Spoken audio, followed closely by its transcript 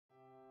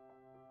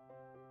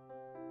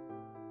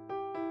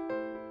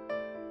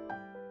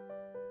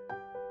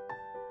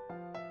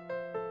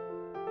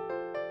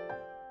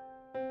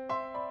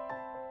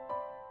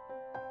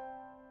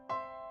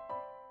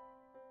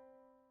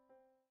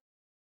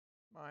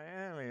My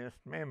earliest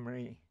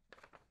memory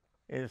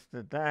is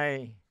the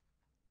day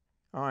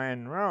I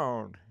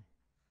enrolled,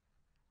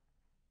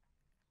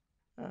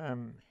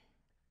 and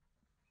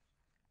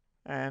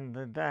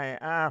the day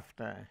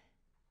after.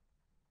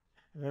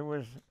 There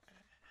was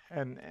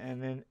an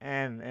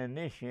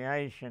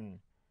initiation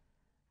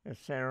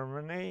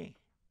ceremony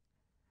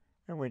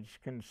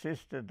which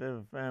consisted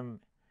of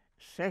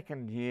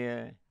second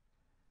year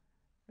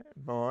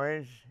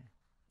boys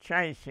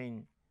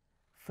chasing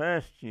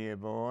first year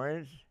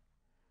boys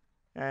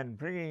and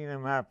bringing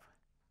them up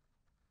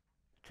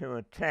to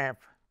a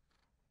tap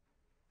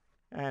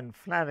and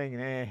flooding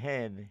their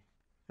head.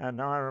 And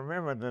I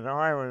remember that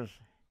I was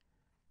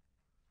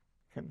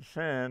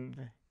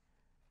concerned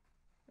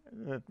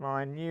that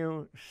my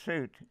new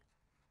suit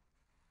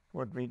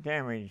would be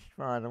damaged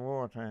by the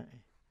water.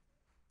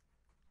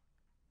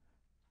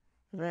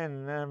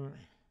 Then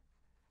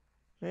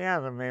the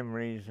other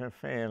memories are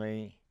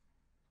fairly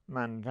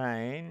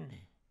mundane.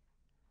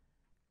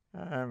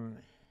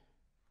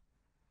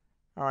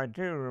 I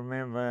do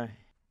remember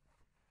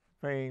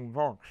being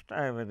boxed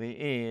over the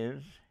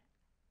ears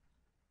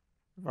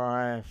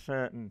by a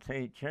certain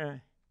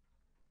teacher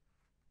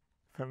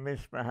for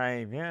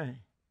misbehaviour.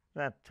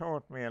 That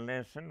taught me a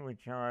lesson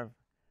which I've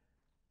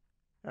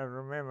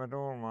remembered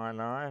all my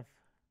life.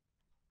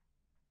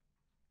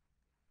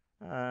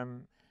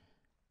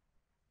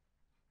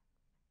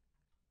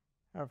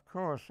 Of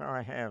course,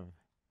 I have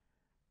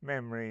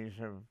memories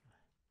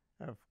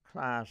of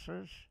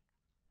classes.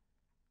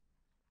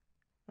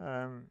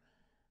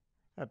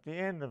 At the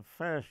end of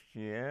first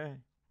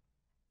year,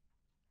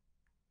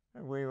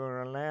 we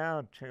were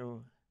allowed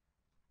to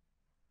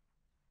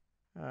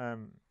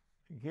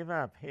give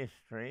up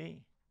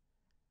history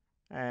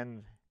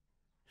and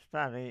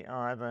study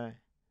either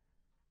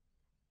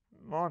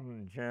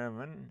modern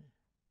German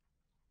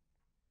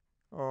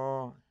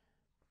or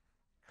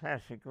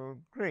classical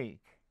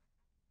Greek.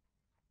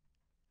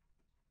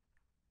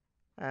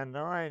 And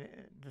I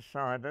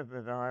decided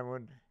that I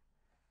would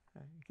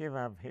give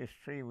up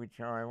history, which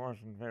I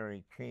wasn't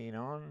very keen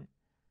on,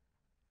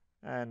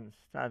 and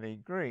study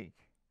Greek.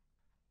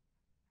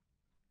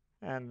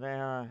 And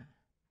our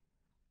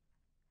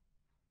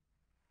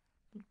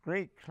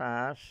Greek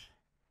class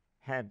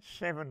had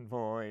 7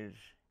 boys,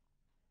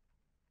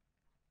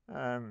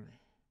 and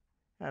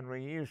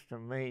we used to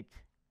meet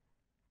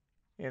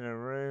in a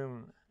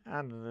room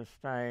under the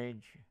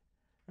stage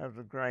of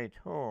the Great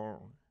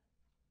Hall.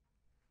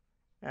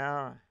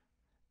 Our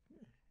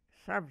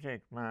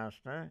subject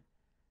master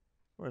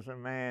was a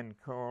man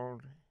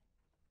called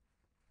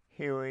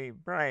Huey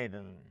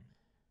Braden,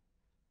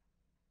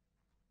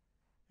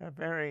 a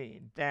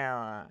very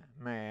dour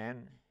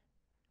man,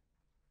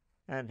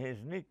 and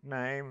his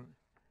nickname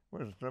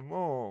was the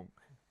Morgue.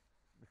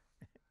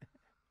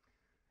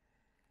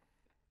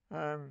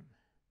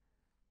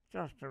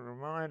 Just a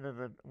reminder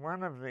that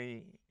one of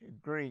the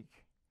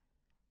Greek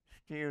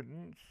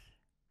students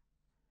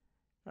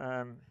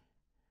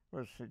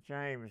was Sir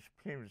James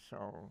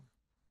Plimsoll,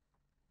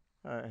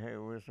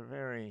 who was a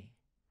very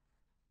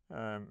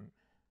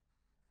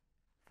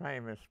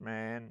famous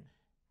man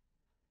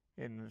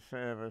in the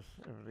service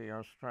of the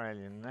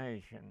Australian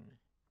nation.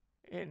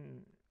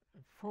 In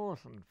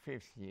 4th and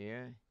 5th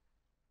year,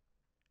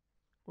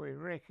 we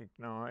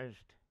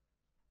recognised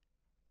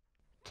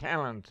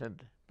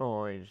talented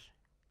boys.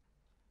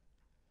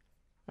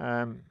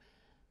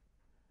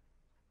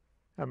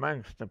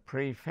 Amongst the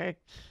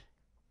prefects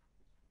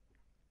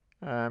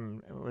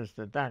was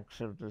the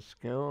dux of the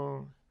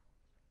school,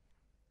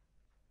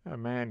 a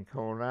man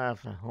called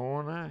Arthur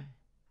Horner,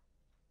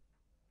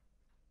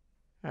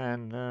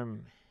 and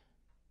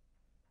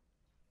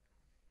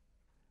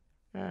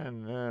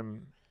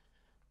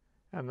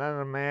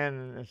another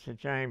man, Sir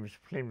James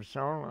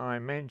Plimsoll, I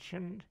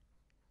mentioned,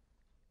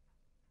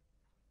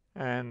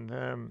 and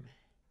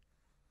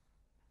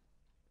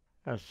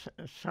a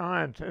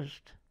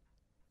scientist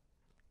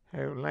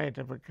who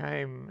later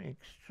became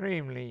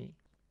extremely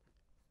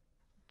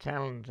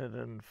talented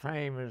and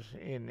famous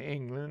in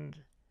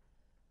England,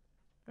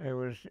 who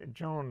was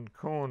John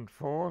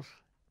Cornforth.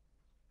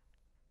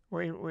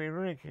 We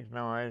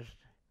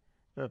recognised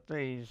that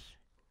these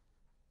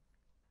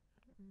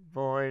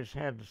boys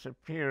had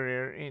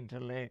superior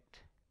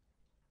intellect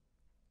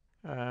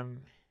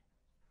and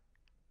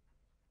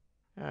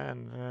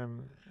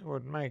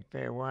would make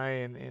their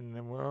way in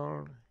the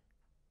world.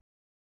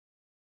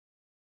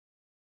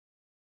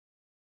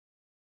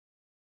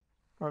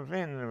 Well,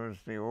 then there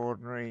was the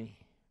ordinary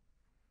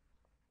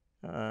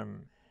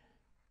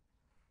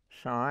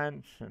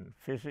science and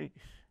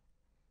physics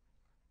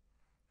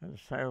and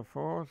so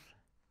forth,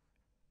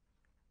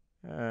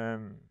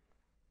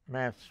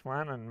 Maths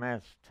 1 and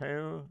Maths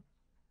 2,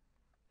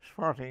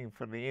 spotting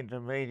for the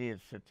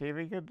intermediate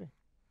certificate,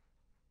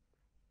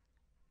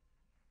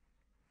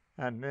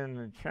 and then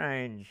the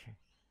change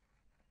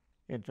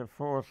into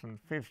 4th and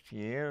 5th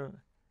year,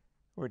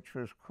 which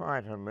was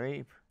quite a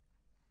leap.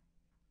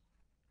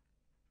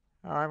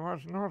 I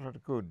was not a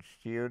good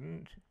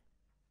student.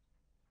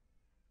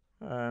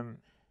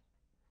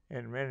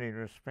 in many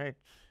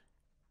respects.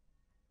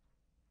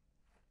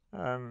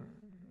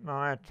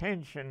 My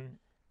attention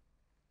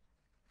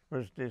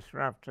was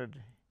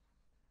disrupted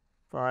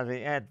by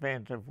the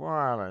advent of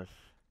wireless.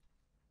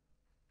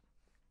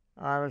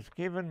 I was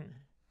given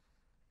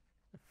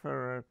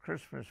for a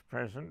Christmas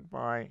present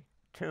by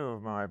two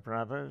of my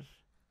brothers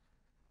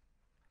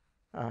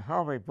a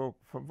hobby book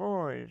for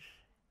boys,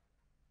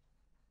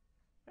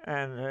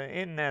 and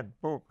in that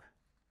book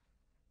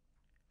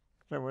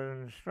there were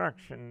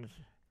instructions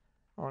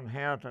on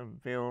how to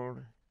build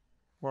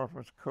what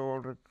was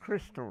called a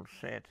crystal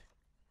set,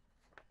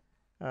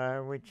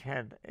 which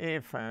had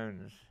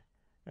earphones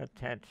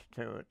attached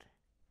to it.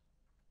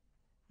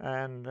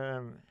 And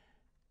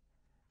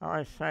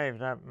I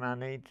saved up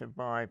money to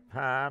buy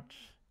parts,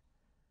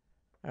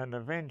 and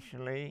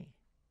eventually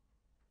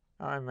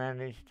I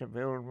managed to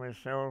build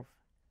myself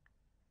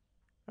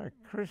a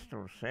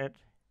crystal set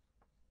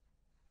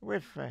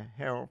with the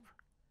help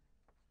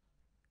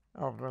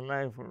of the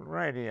local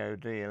radio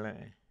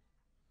dealer.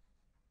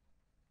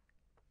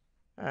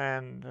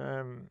 And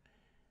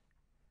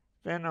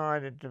then I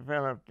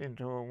developed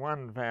into a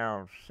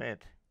one-valve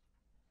set,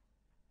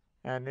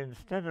 and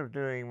instead of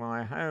doing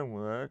my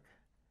homework,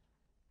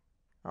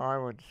 I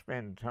would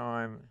spend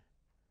time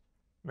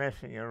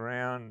messing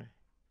around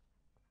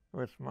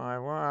with my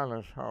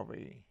wireless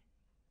hobby,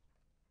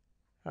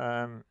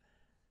 the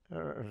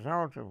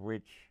result of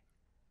which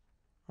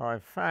I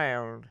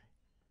failed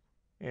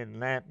in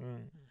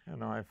Latin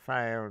and I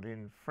failed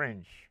in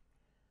French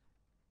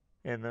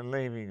in the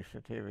leaving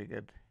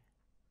certificate.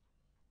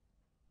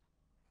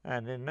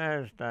 And in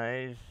those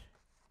days,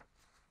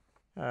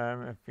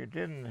 if you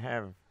didn't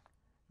have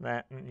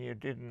Latin, you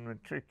didn't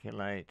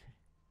matriculate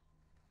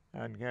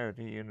and go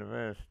to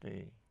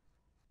university.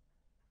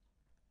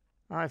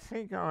 I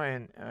think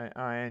I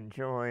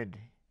enjoyed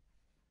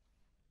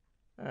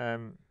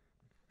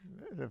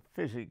the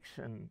physics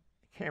and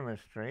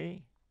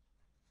chemistry.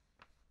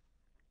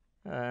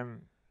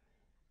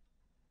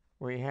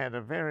 We had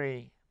a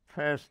very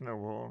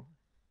personable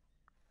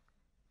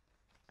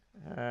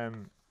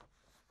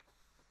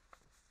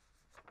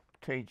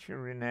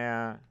teacher in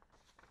our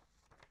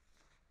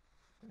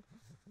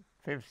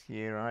 5th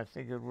year, I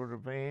think it would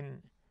have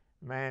been,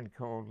 a man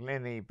called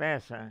Lenny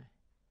Basser,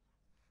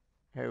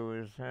 who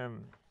was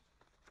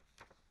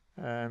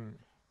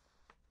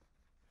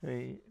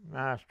the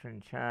master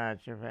in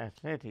charge of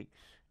athletics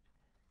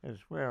as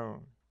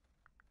well.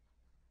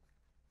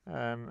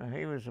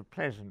 He was a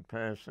pleasant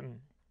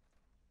person,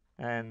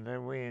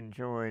 and we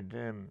enjoyed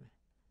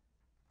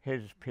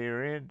his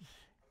periods.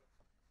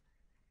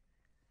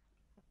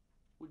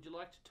 Would you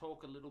like to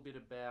talk a little bit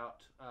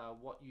about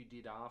what you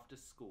did after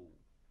school?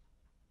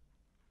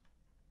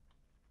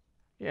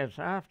 Yes,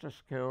 after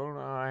school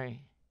I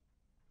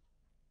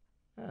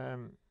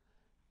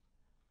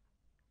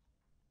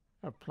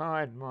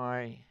applied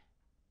my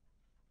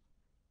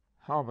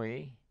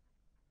hobby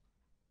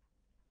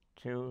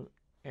to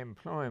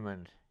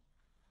employment,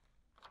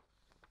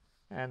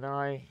 and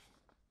I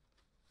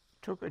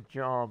took a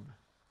job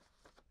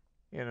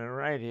in a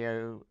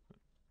radio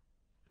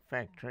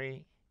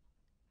factory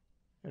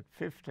at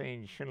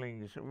 15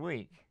 shillings a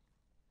week,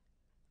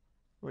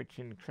 which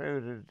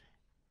included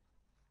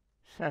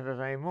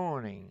Saturday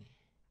morning.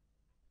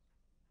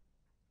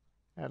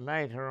 And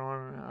later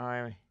on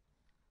I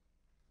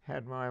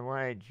had my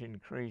wage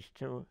increased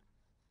to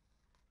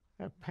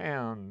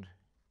 £1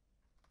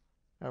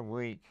 a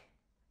week.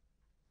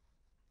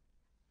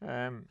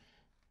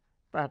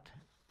 But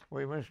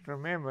we must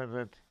remember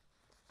that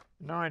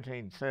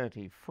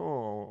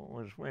 1934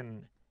 was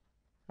when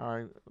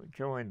I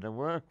joined the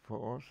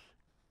workforce.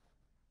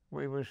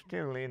 We were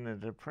still in a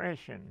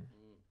depression,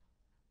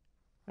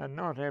 and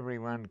not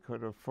everyone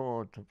could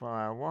afford to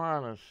buy a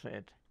wireless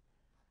set,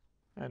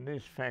 and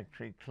this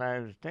factory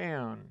closed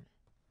down.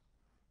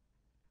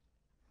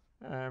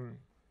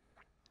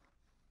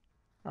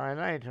 I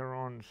later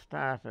on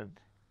started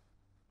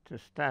to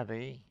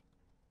study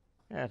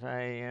at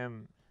a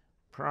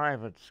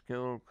private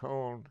school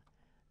called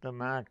the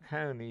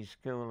Marconi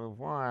School of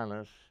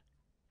Wireless,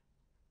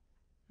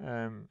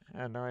 and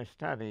I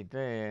studied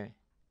there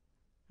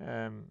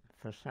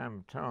for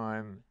some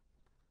time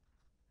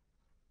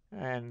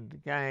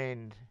and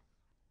gained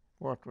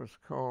what was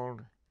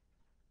called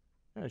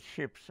a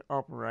ship's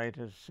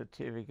operator's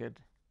certificate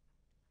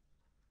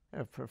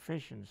of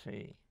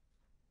proficiency,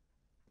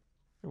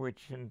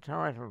 which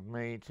entitled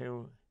me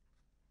to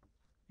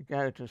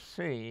go to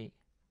sea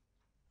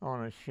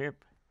on a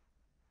ship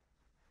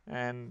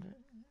and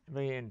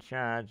be in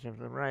charge of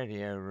the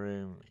radio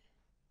room.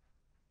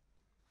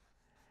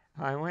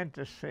 I went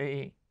to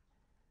sea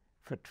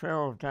for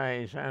 12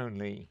 days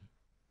only,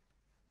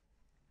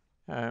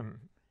 and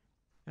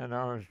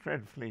I was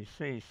dreadfully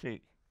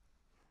seasick.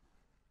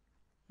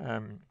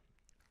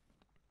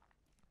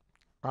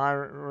 I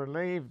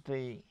relieved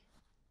the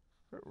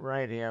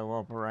radio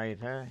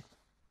operator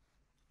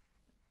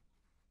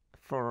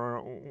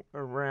for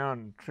a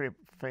round trip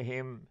for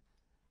him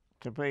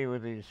to be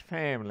with his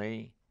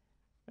family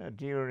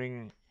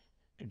during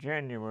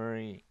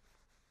January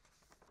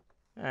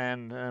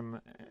and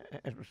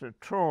it was a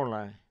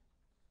trawler,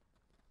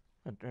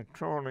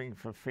 trawling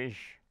for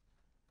fish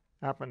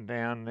up and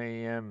down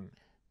the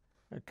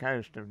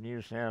coast of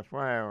New South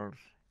Wales.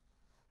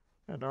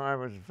 And I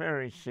was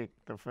very sick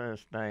the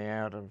first day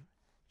out of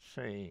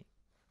sea.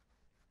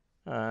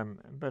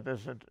 But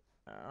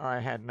I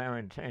had no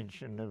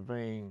intention of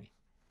being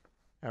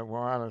a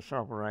wireless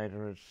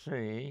operator at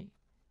sea.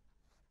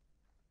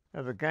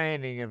 The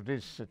gaining of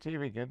this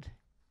certificate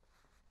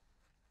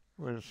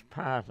was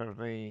part of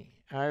the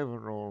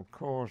overall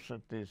course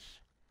at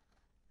this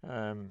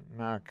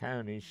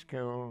Marconi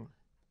School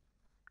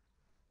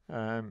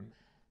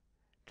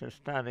to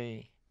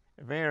study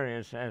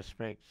various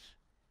aspects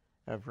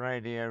of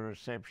radio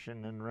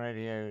reception and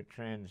radio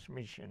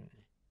transmission.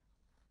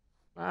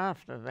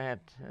 After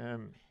that,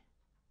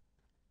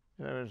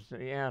 there was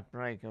the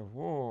outbreak of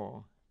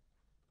war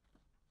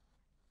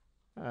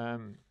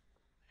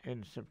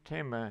in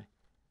September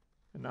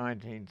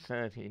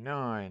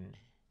 1939,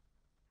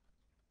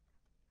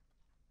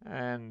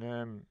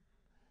 and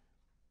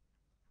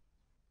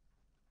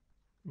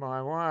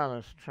my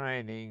wireless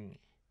training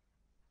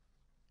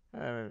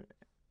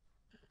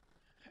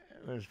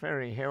was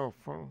very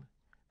helpful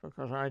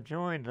because I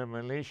joined the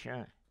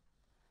militia,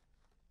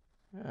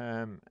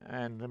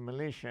 and the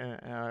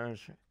militia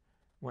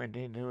went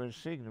into a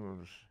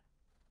signals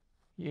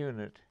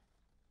unit,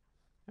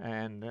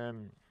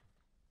 and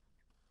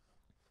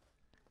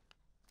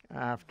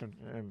after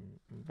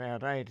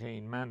about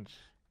 18 months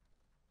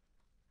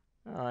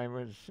I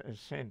was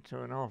sent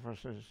to an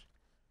officers'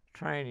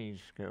 training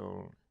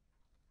school,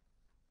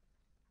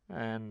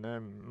 and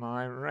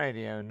my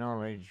radio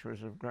knowledge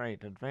was of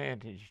great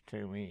advantage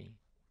to me.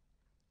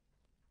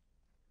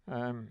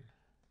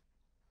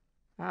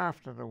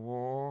 After the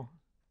war,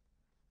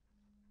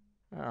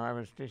 I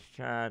was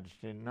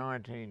discharged in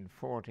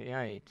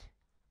 1948,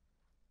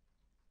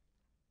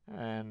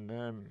 and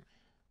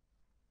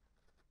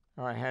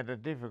I had a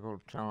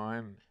difficult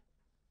time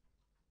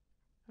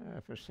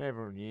for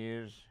several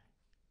years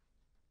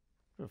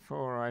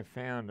before I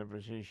found a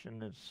position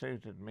that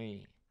suited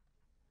me.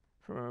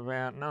 From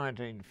about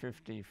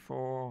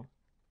 1954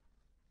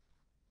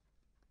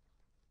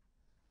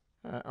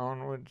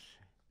 onwards,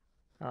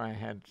 I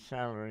had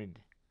salaried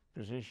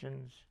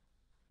positions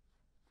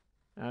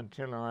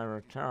until I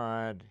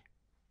retired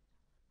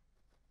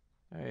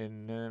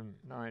in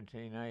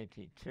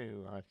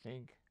 1982, I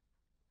think.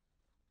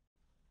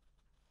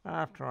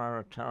 After I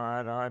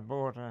retired, I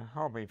bought a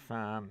hobby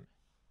farm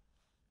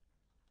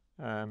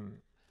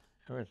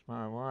with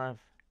my wife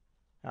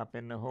up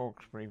in the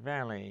Hawkesbury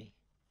Valley.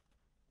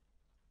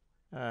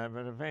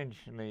 But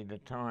eventually the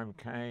time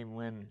came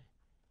when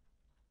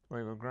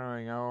we were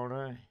growing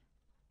older,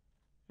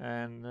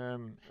 and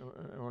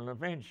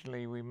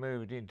eventually we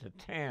moved into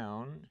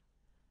town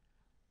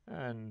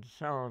and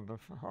sold the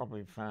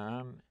hobby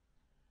farm,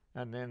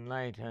 and then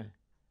later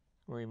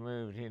we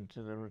moved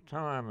into the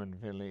retirement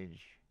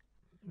village.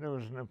 There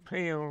was an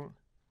appeal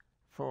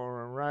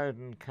for a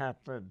Roden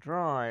Cutler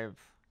drive,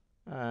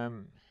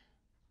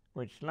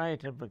 which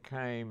later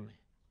became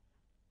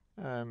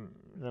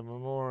the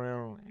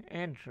memorial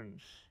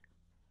entrance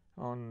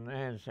on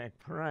Anzac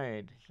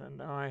Parade,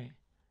 and I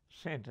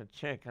sent a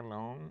cheque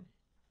along,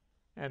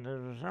 and as a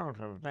result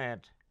of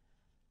that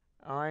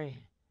I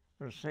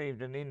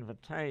received an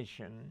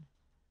invitation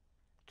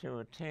to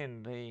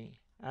attend the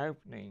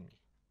opening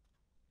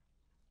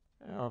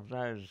of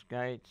those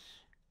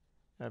gates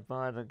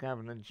by the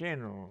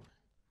Governor-General.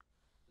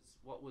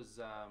 What was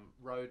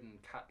Roden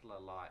Cutler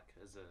like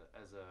as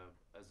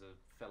a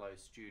fellow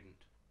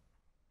student?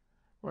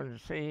 Well, you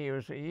see, he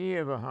was a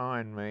year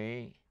behind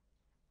me,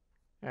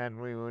 and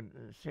we would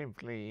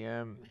simply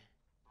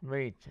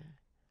meet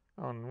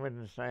on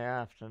Wednesday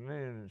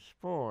afternoon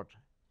sport,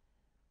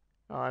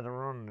 either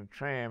on the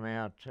tram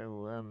out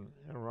to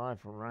a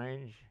rifle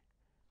range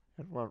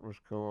at what was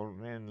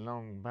called then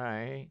Long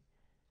Bay.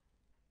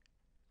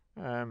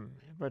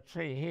 But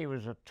see, he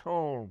was a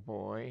tall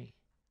boy.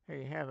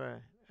 He had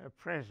a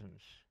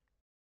presence.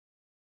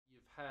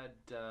 You've had,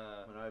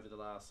 over the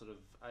last sort of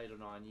 8 or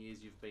 9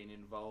 years, you've been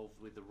involved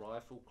with the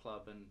Rifle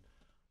Club, and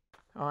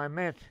I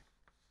met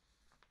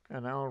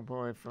an old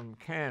boy from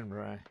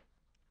Canberra.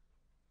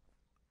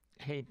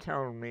 He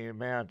told me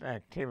about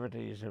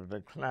activities of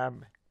the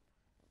club,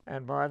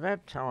 and by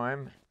that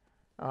time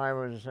I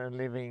was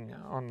living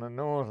on the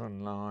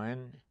Northern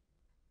Line,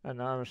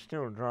 and I was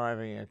still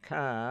driving a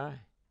car,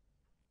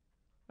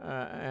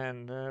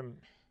 and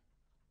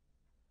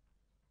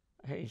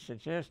he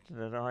suggested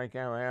that I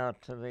go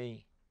out to the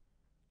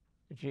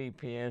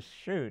GPS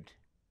shoot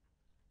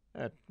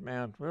at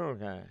Mount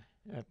Wilga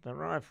at the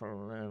rifle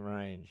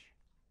range,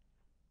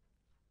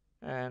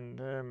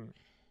 and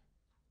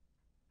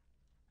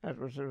it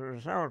was a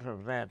result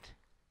of that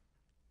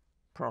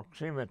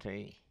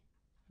proximity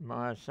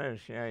my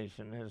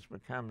association has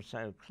become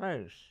so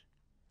close.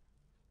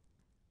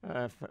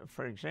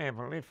 For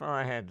example, if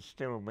I had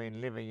still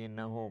been living in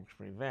the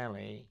Hawkesbury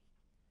Valley,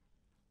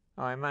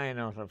 I may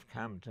not have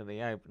come to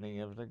the opening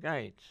of the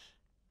gates.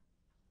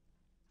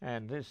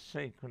 And this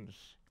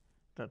sequence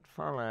that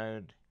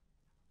followed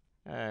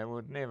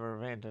would never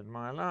have entered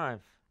my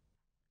life.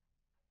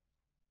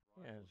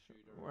 Rifle Yes,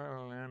 shooter.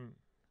 well,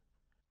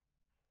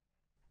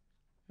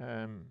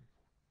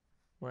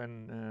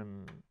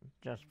 when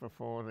just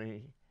before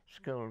the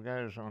school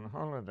goes on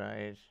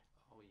holidays,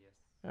 Oh yes.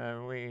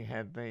 we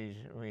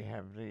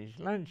have these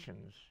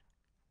luncheons,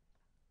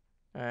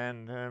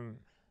 and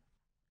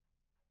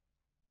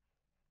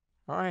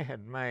I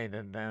had made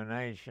a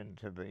donation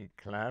to the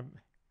club,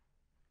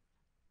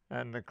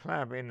 and the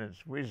club, in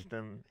its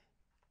wisdom,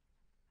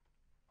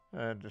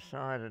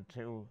 decided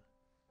to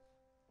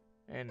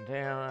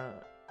endow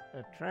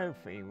a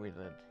trophy with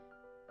it,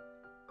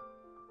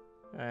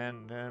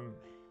 and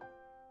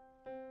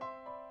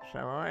so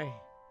I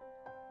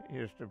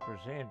used to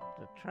present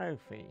the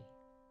trophy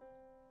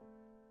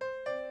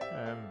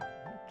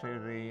to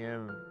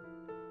the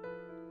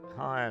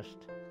highest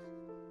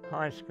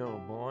high school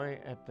boy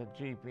at the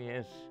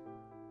GPS.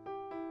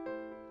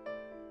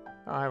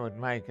 I would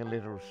make a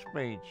little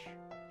speech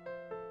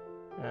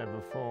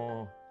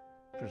before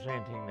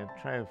presenting the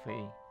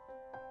trophy,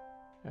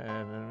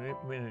 the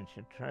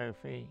miniature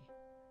trophy,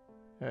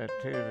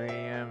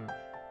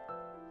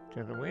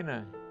 to the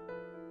winner.